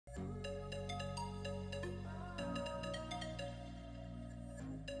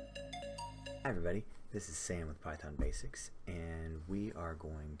Hi everybody, this is Sam with Python Basics, and we are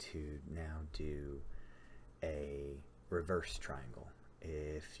going to now do a reverse triangle.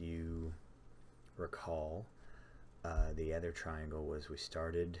 If you recall, the other triangle was we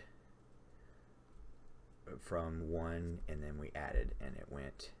started from 1 and then we added and it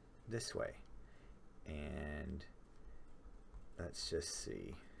went this way. And let's just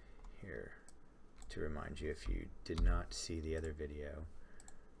see here to remind you, if you did not see the other video,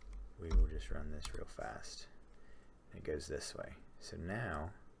 we will just run this real fast. It goes this way. So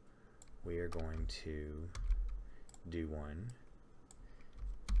now we are going to do one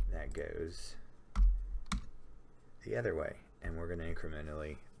that goes the other way, and we're going to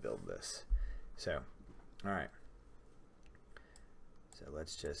incrementally build this. So, alright. So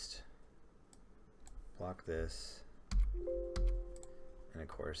let's just block this. And of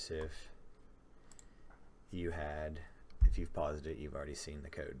course, if you've paused it, you've already seen the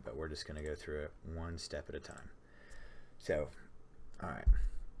code, but we're just going to go through it one step at a time. So, alright,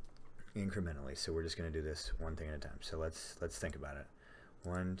 incrementally. So we're just going to do this one thing at a time. So let's think about it.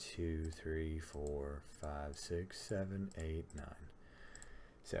 1, 2, 3, 4, 5, 6, 7, 8, 9.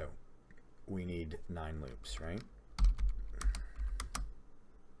 So we need 9 loops, right?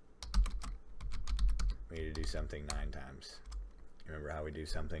 We need to do something 9 times. Remember how we do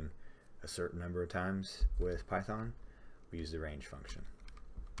something a certain number of times with Python? We use the range function.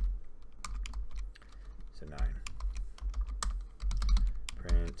 So 9.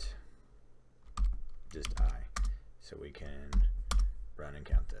 Print just I. So we can run and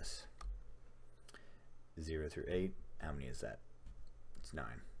count this. 0 through 8, how many is that? It's 9.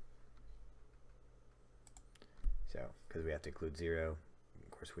 So, because we have to include 0,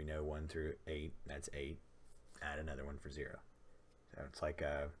 of course we know 1 through 8, that's 8. Add another one for 0. So it's like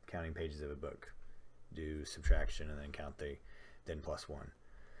counting pages of a book. Do subtraction and then count then plus 1.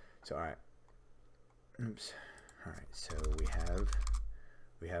 So alright. Oops. Alright, so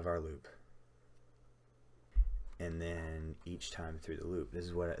we have our loop. And then each time through the loop, this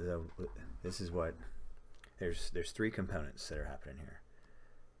is what there's 3 components that are happening here.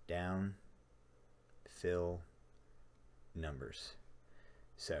 Down, fill, numbers.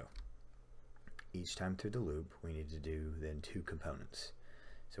 So each time through the loop we need to do then 2 components.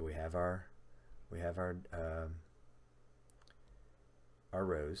 So we have our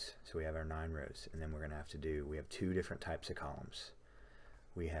rows, so we have our 9 rows, and then we're going to have to do, we have 2 different types of columns.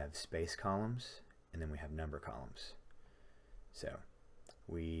 We have space columns, and then we have number columns. So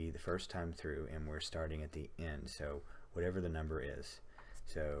the first time through, and we're starting at the end, so whatever the number is.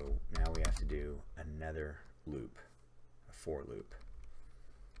 So now we have to do another loop, a for loop.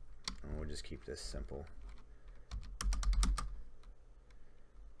 And we'll just keep this simple.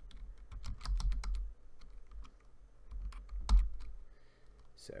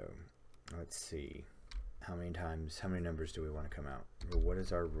 So let's see, how many numbers do we want to come out? Well, what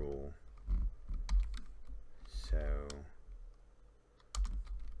is our rule? So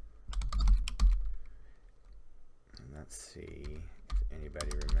let's see if anybody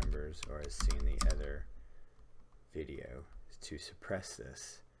remembers or has seen the other video. To suppress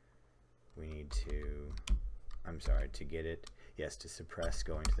this, we need to, to get it, yes, to suppress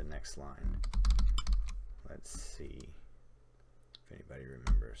going to the next line. Let's see if anybody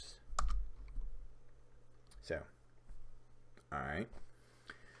remembers. So, alright,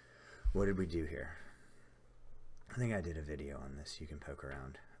 what did we do here? I think I did a video on this, you can poke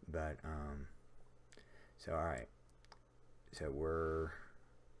around, but so alright, so we're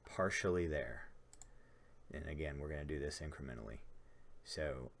partially there, and again we're going to do this incrementally.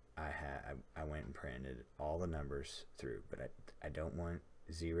 So I went and printed all the numbers through, but I don't want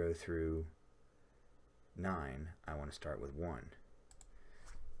 0 through 9, I want to start with 1.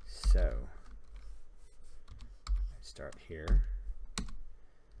 So I start here.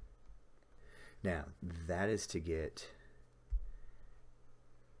 Now that is to get,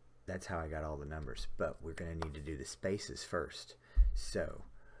 that's how I got all the numbers, but we're going to need to do the spaces first. So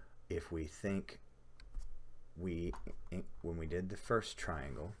if we think when we did the first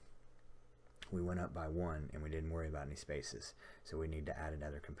triangle, we went up by 1 and we didn't worry about any spaces, so we need to add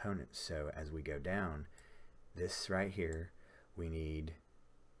another component. So as we go down, this right here, we need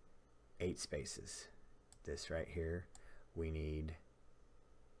 8 spaces. This right here, we need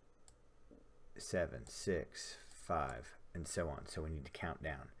 7, 6, 5, and so on. So we need to count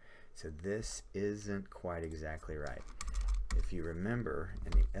down. So this isn't quite exactly right. If you remember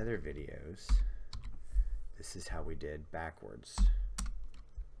in the other videos, this is how we did backwards.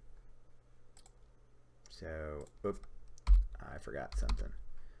 So, I forgot something.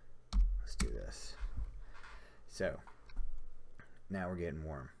 Let's do this. So, now we're getting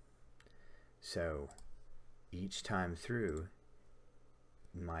warm. So each time through,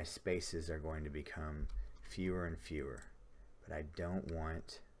 my spaces are going to become fewer and fewer, but I don't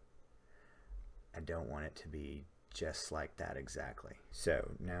want it to be just like that exactly.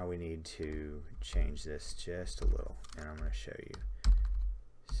 So now we need to change this just a little, and I'm going to show you.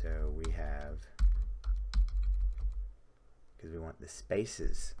 So we have, because we want the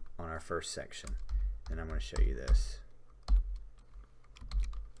spaces on our first section, and I'm going to show you this.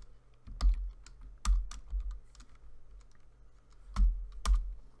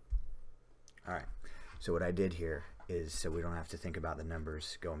 Alright, so what I did here is, so we don't have to think about the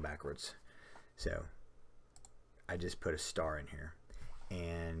numbers going backwards, so I just put a star in here,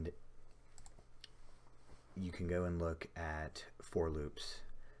 and you can go and look at for loops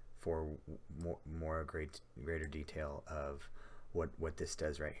for greater detail of what this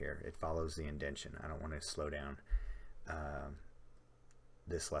does right here. It follows the indentation. I don't want to slow down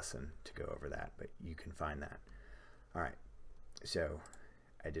this lesson to go over that, but you can find that. Alright, so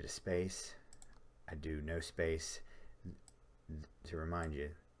I did a space, I do no space. To remind you,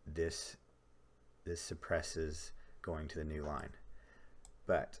 this suppresses going to the new line,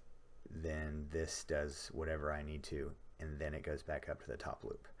 but then this does whatever I need to, and then it goes back up to the top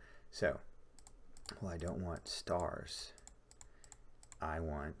loop. So, well, I don't want stars, I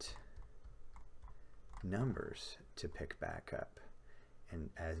want numbers to pick back up and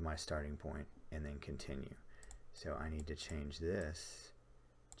as my starting point and then continue. So I need to change this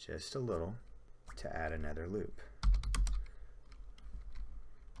just a little to add another loop.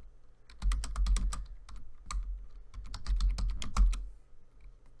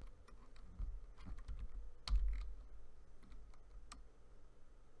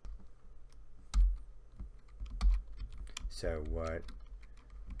 So what,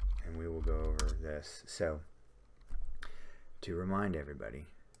 and we will go over this. So to remind everybody,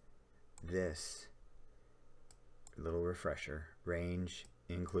 this little refresher, range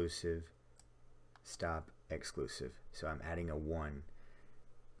inclusive, stop exclusive. So I'm adding a 1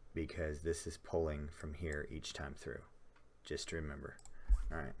 because this is pulling from here each time through, just to remember.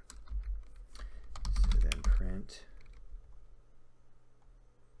 Alright, so then print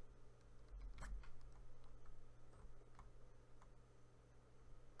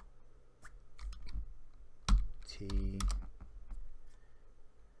T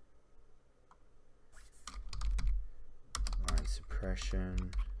line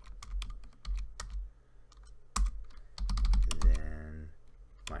suppression, then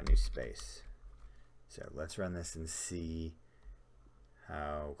my new space. So let's run this and see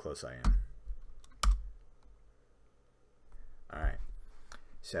how close I am. Alright,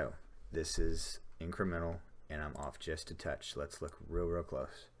 so this is incremental and I'm off just a touch. Let's look real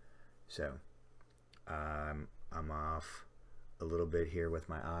close. So I'm off a little bit here with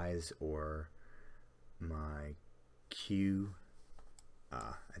my eyes or my Q.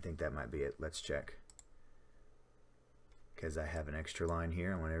 I think that might be it. Let's check, because I have an extra line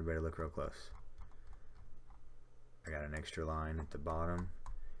here. I want everybody to look real close. I got an extra line at the bottom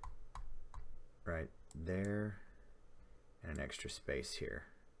right there and an extra space here.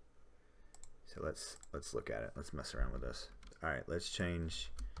 So let's look at it. Let's mess around with this. Alright, let's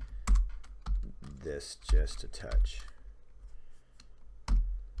change this just a touch.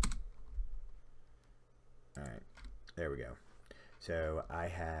 Alright, there we go. So I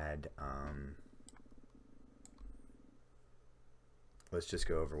had let's just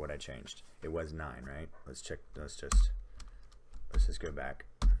go over what I changed. It was 9, right? Let's check. Let's just go back.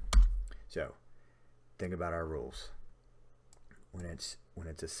 So think about our rules. When it's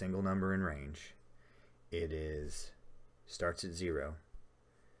a single number in range, it is starts at 0,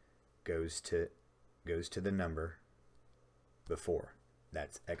 goes to the number before.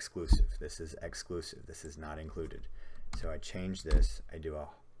 That's exclusive. This is exclusive. This is not included. So I change this. I do a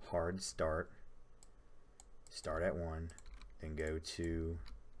hard start at 1, then go to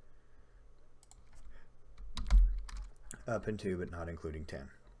up and 2, but not including 10.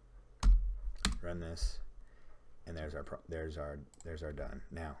 Run this, and there's our done.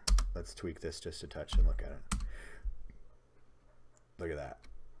 Now let's tweak this just a touch and look at it. Look at that.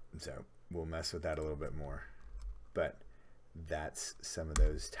 So we'll mess with that a little bit more, but that's some of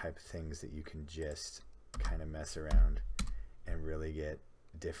those type of things that you can just kind of mess around and really get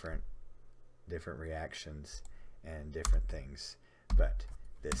different reactions and different things. But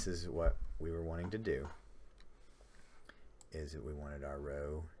this is what we were wanting to do, is that we wanted our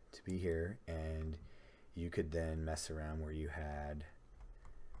row to be here, and you could then mess around where you had,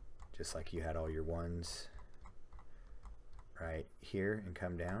 just like you had all your 1s right here and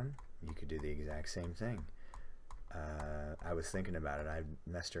come down, you could do the exact same thing. I was thinking about it. I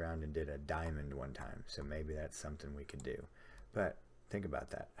messed around and did a diamond one time, so maybe that's something we could do. But think about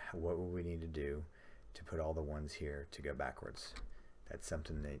that. What would we need to do to put all the ones here to go backwards? That's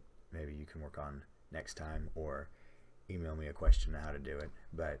something that maybe you can work on next time, or email me a question on how to do it.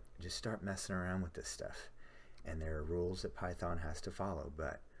 But just start messing around with this stuff. And there are rules that Python has to follow,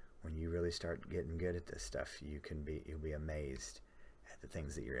 but when you really start getting good at this stuff, you'll be amazed at the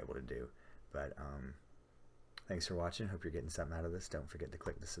things that you're able to do. But thanks for watching. Hope you're getting something out of this. Don't forget to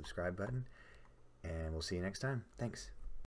click the subscribe button, and we'll see you next time. Thanks.